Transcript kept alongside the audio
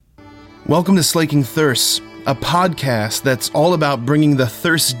Welcome to Slaking Thirsts, a podcast that's all about bringing the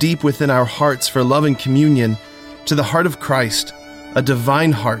thirst deep within our hearts for love and communion to the heart of Christ, a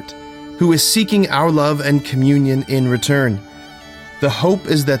divine heart, who is seeking our love and communion in return. The hope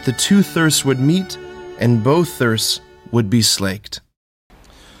is that the two thirsts would meet and both thirsts would be slaked.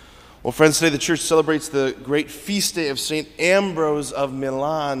 Well, friends, today the church celebrates the great feast day of St. Ambrose of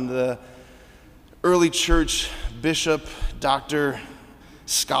Milan, the early church bishop, doctor,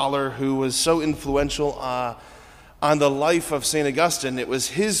 scholar who was so influential on the life of St. Augustine. It was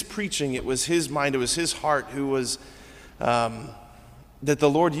his preaching, it was his mind, it was his heart who was that the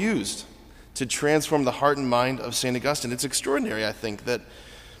Lord used to transform the heart and mind of St. Augustine. It's extraordinary, I think, that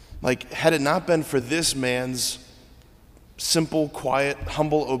had it not been for this man's simple, quiet,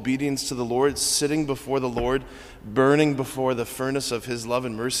 humble obedience to the Lord, sitting before the Lord, burning before the furnace of his love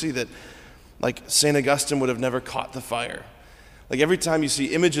and mercy, that St. Augustine would have never caught the fire. Every time you see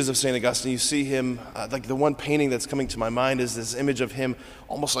images of St. Augustine, you see him, the one painting that's coming to my mind is this image of him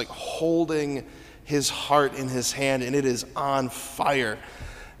almost holding his heart in his hand, and it is on fire.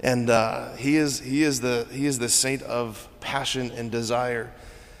 And he is the saint of passion and desire,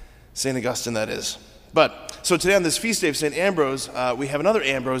 St. Augustine, that is. So today on this feast day of St. Ambrose, we have another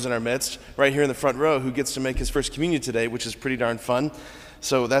Ambrose in our midst, right here in the front row, who gets to make his first communion today, which is pretty darn fun.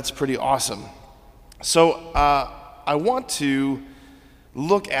 So that's pretty awesome. So I want to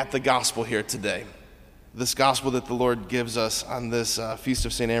look at the gospel here today, this gospel that the Lord gives us on this Feast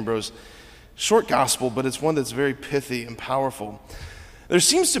of St. Ambrose. Short gospel, but it's one that's very pithy and powerful. There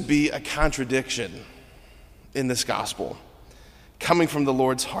seems to be a contradiction in this gospel coming from the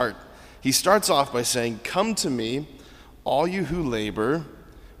Lord's heart. He starts off by saying, "Come to me, all you who labor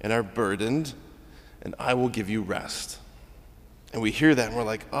and are burdened, and I will give you rest." And we hear that and we're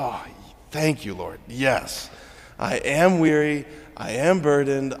like, "Oh, thank you, Lord. Yes. I am weary, I am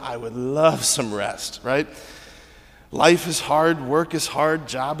burdened, I would love some rest," right? Life is hard, work is hard,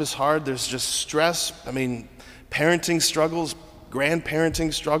 job is hard, there's just stress. Parenting struggles,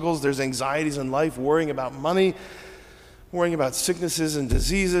 grandparenting struggles, there's anxieties in life, worrying about money, worrying about sicknesses and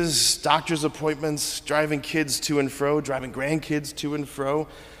diseases, doctor's appointments, driving kids to and fro, driving grandkids to and fro,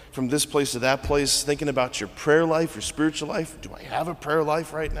 from this place to that place, thinking about your prayer life, your spiritual life. Do I have a prayer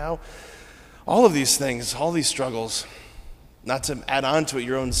life right now? All of these things, all these struggles, not to add on to it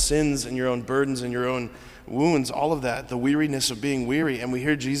your own sins and your own burdens and your own wounds, all of that, the weariness of being weary. And we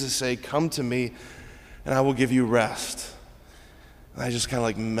hear Jesus say, "Come to me and I will give you rest." And I just kind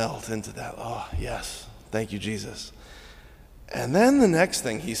of melt into that. Oh, yes, thank you, Jesus. And then the next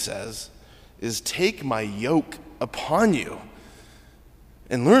thing he says is, "Take my yoke upon you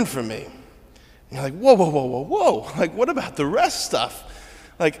and learn from me." And you're like, whoa, whoa, whoa, whoa, whoa. What about the rest stuff?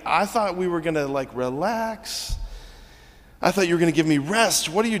 I thought we were going to relax. I thought you were going to give me rest.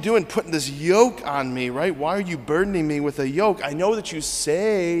 What are you doing putting this yoke on me, right? Why are you burdening me with a yoke? I know that you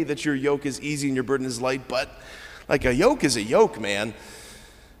say that your yoke is easy and your burden is light, but a yoke is a yoke, man.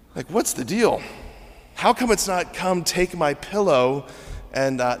 What's the deal? How come it's not come take my pillow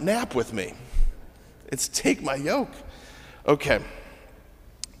and nap with me? It's take my yoke. Okay,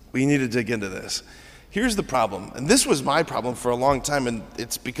 we need to dig into this. Here's the problem, and this was my problem for a long time, and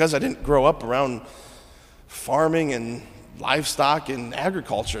it's because I didn't grow up around farming and livestock and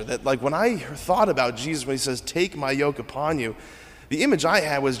agriculture, that when I thought about Jesus when he says, "Take my yoke upon you," the image I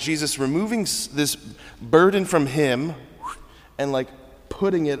had was Jesus removing this burden from him and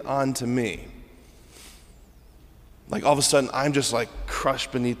putting it onto me. All of a sudden I'm just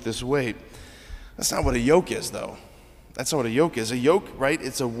crushed beneath this weight. That's not what a yoke is, though. That's not what a yoke is. A yoke, right,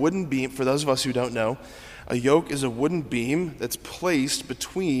 it's a wooden beam. For those of us who don't know, a yoke is a wooden beam that's placed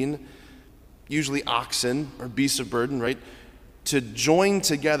between usually oxen or beasts of burden, right, to join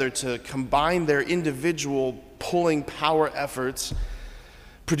together, to combine their individual pulling power efforts,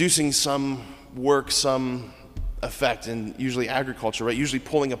 producing some work, some effect in usually agriculture, right, usually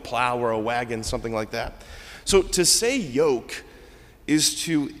pulling a plow or a wagon, something like that. So to say yoke is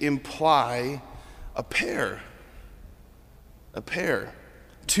to imply a pair. A pair.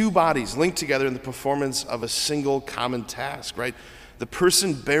 Two bodies linked together in the performance of a single common task, right? The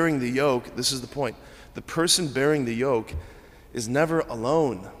person bearing the yoke, this is the point, the person bearing the yoke is never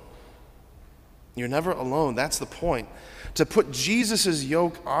alone. You're never alone. That's the point. To put Jesus'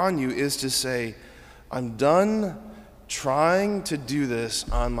 yoke on you is to say, "I'm done trying to do this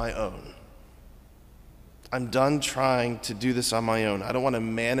on my own. I'm done trying to do this on my own. I don't want to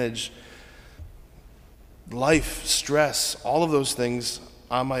manage life, stress, all of those things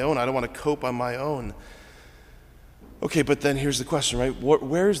on my own. I don't want to cope on my own." Okay, but then here's the question, right?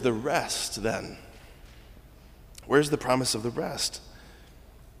 Where's the rest then? Where's the promise of the rest?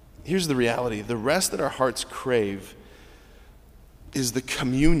 here's the reality. The rest that our hearts crave is the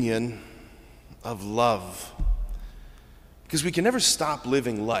communion of love. Because we can never stop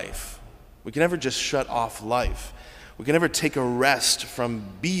living life. We can never just shut off life. We can never take a rest from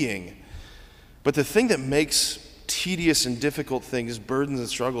being. But the thing that makes tedious and difficult things, burdens and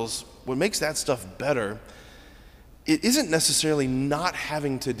struggles, what makes that stuff better, it isn't necessarily not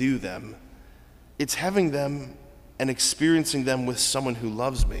having to do them. It's having them and experiencing them with someone who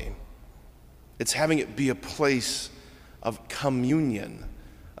loves me. It's having it be a place of communion,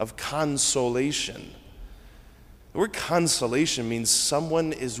 of consolation. The word consolation means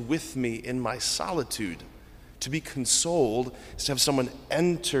someone is with me in my solitude. To be consoled is to have someone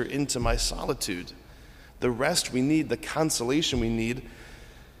enter into my solitude. The rest we need, the consolation we need,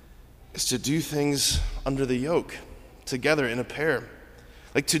 is to do things under the yoke, together in a pair.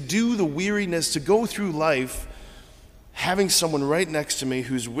 Like to do the weariness, to go through life having someone right next to me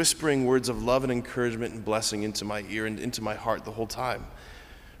who's whispering words of love and encouragement and blessing into my ear and into my heart the whole time.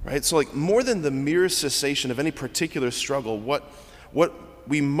 Right? So like more than the mere cessation of any particular struggle, what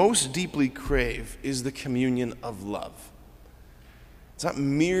we most deeply crave is the communion of love. It's not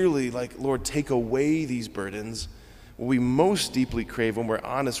merely like, Lord, take away these burdens. What we most deeply crave when we're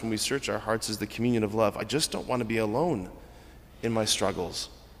honest, when we search our hearts, is the communion of love. I just don't want to be alone in my struggles,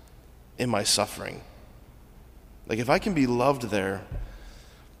 in my suffering. Like if I can be loved there,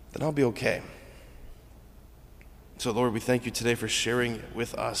 then I'll be okay. So Lord, we thank you today for sharing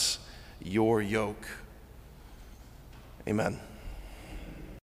with us your yoke. Amen.